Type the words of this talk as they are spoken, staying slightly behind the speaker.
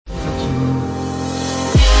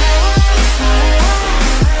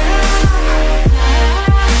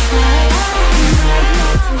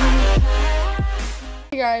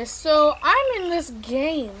guys, so I'm in this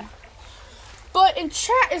game, but in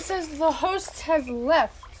chat it says the host has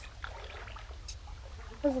left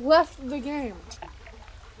the game,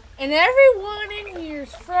 and everyone in here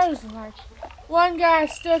is frozen. Like, one guy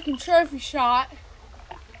stuck in trophy shot.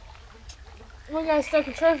 I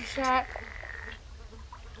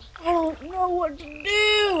don't know what to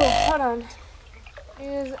do. Hold on.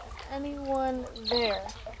 Is anyone there?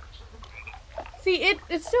 See, it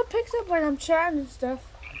still picks up when I'm chatting and stuff.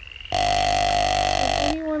 Is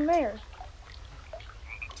anyone there?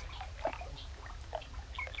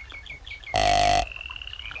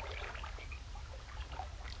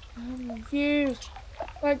 I'm confused.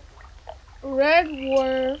 Like, Red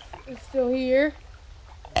Wolf is still here.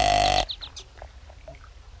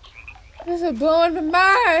 This is blowing my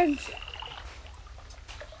mind.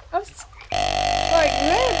 I'm like,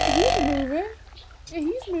 Red, he's moving. Yeah,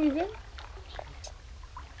 he's moving.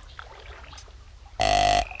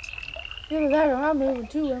 Either that or I'm moving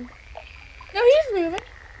to him. No, he's moving.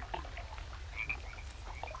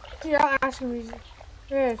 Here, I'll ask him.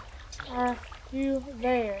 Red, are you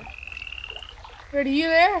there? Red, are you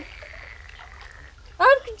there?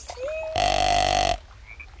 I'm confused.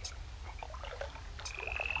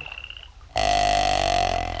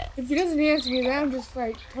 If he doesn't answer me, then I'm just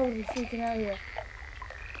like totally freaking out here.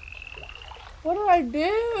 What do I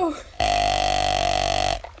do?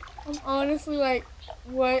 I'm honestly like,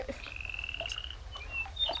 what?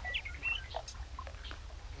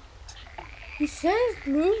 He says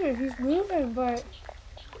he's moving, but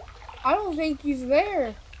I don't think he's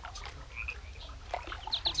there.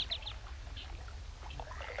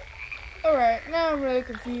 Alright, now I'm really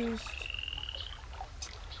confused.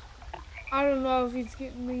 I don't know if he's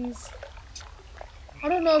getting these. I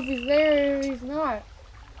don't know if he's there or he's not.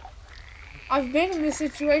 I've been in this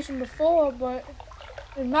situation before, but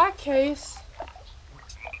in my case,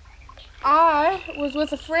 I was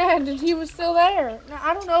with a friend and he was still there. Now,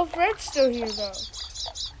 I don't know if Red's still here, though.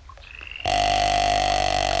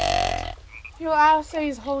 You know, I'll say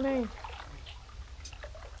his whole name.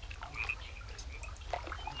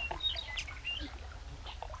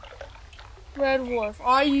 Red Wolf,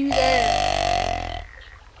 are you there?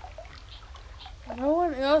 No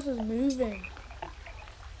one else is moving.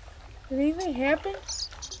 Did anything happen?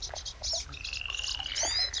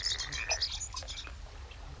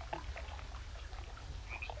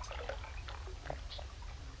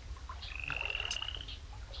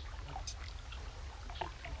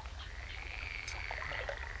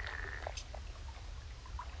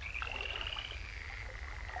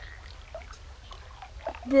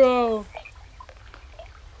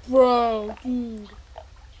 Bro, dude.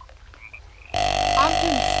 I'm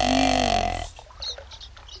confused.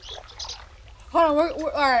 Hold on,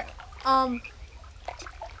 we're alright.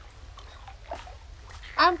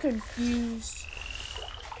 I'm confused.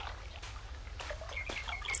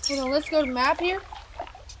 Hold on, let's go to map here.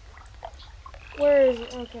 Where is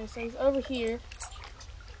it? Okay, so he's over here.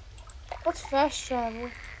 Let's fast travel.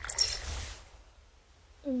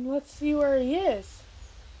 And let's see where he is.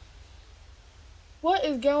 What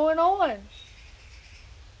is going on?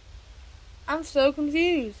 I'm so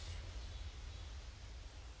confused.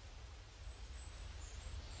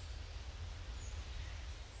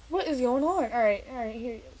 What is going on? Alright, here he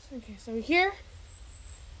is. Okay, so here,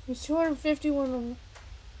 he's 250 away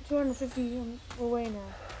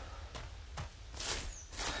now.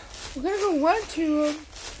 We're gonna go run to him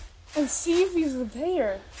and see if he's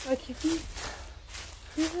there. Like, if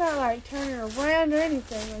he's not like turning around or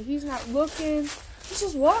anything. Like, he's not looking. He's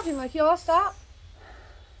just walking. Like, y'all stop.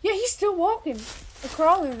 Yeah, he's still walking or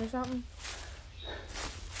crawling or something.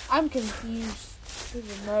 I'm confused to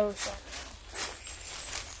the most right now.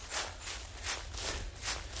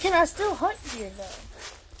 Can I still hunt here though?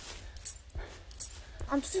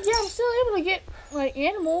 I'm still able to get like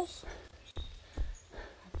animals.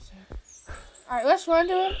 Alright, let's run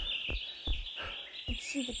to him. Let's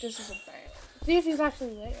see what this is about. See if he's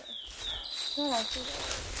actually there. He's not actually there.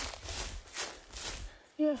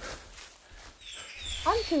 Yeah.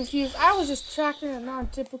 I'm confused. I was just tracking a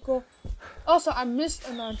non-typical. Also, I missed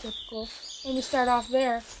a non-typical. Let me start off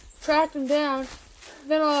there. Tracked him down.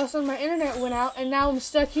 Then all of a sudden my internet went out and now I'm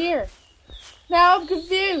stuck here. Now I'm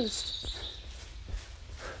confused.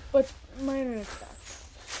 But my internet's back.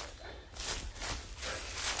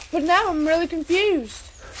 But now I'm really confused.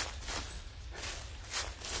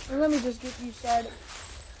 And let me just get you started.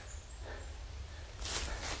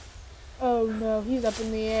 Oh no, he's up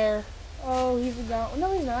in the air. Oh, he's down.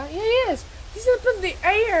 No, he's not. Yeah, he is. He's up in the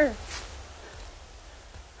air.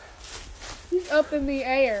 He's up in the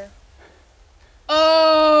air.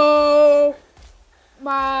 Oh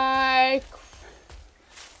my...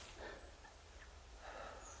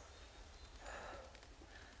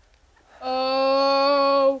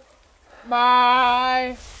 Oh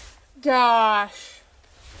my gosh.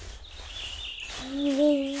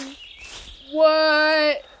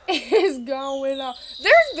 What is going on?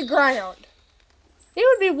 There's the ground. He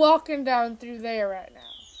would be walking down through there right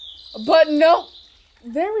now. But nope.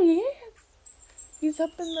 There he is. He's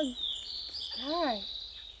up in the sky.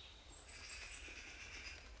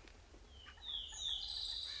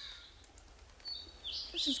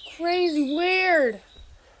 This is crazy weird.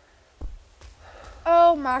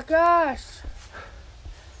 Oh my gosh.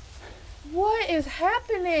 What is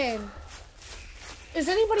happening? Is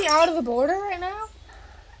anybody out of the border right now?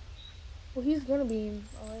 Well, he's gonna be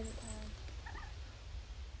all the time.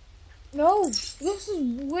 No, this is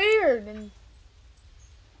weird, and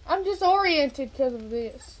I'm disoriented because of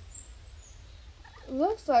this. It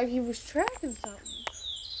looks like he was tracking something.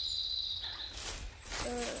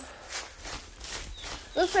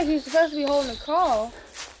 Looks like he's supposed to be holding a call,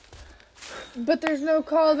 but there's no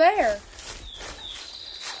call there.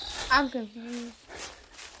 I'm confused.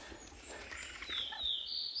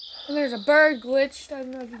 And there's a bird glitched. I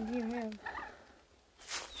don't know if you can hear him.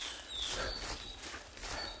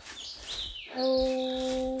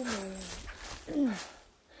 Oh man.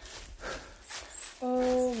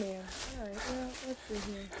 Oh man. Alright, well, let's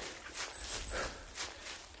see here.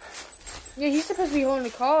 Yeah, he's supposed to be holding the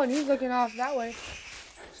call and he's looking off that way.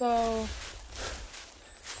 So,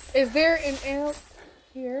 is there an amp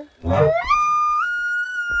here?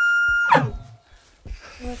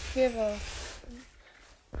 Let's give a...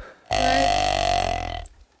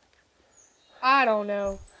 I don't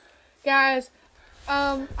know. Guys,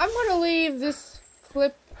 I'm gonna leave this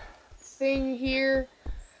clip thing here.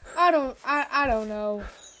 I don't know.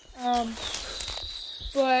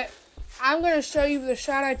 But I'm gonna show you the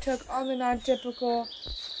shot I took on the non-typical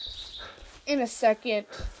in a second.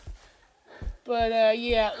 But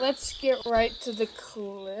yeah, let's get right to the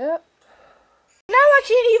clip. Now I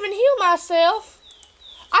can't even heal myself.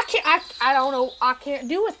 I don't know, I can't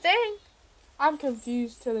do a thing. I'm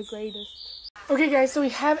confused to the greatest. Okay guys, so we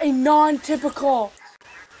have a non-typical.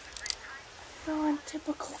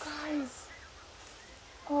 Non-typical, guys.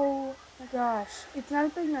 Oh my gosh. It's not a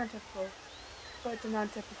big non-typical, but it's a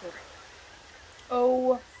non-typical.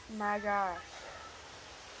 Oh my gosh.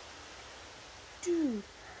 Dude.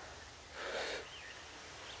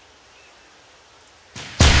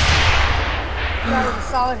 That was a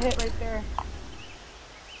solid hit right there.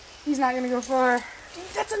 He's not gonna go far.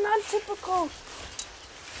 Dude, that's a non-typical.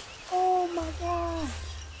 Oh my gosh.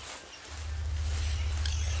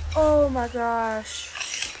 Oh my gosh.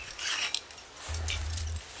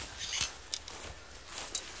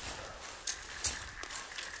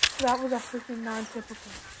 That was a freaking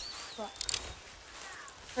non-typical.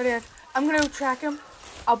 But, I'm gonna track him.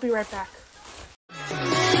 I'll be right back.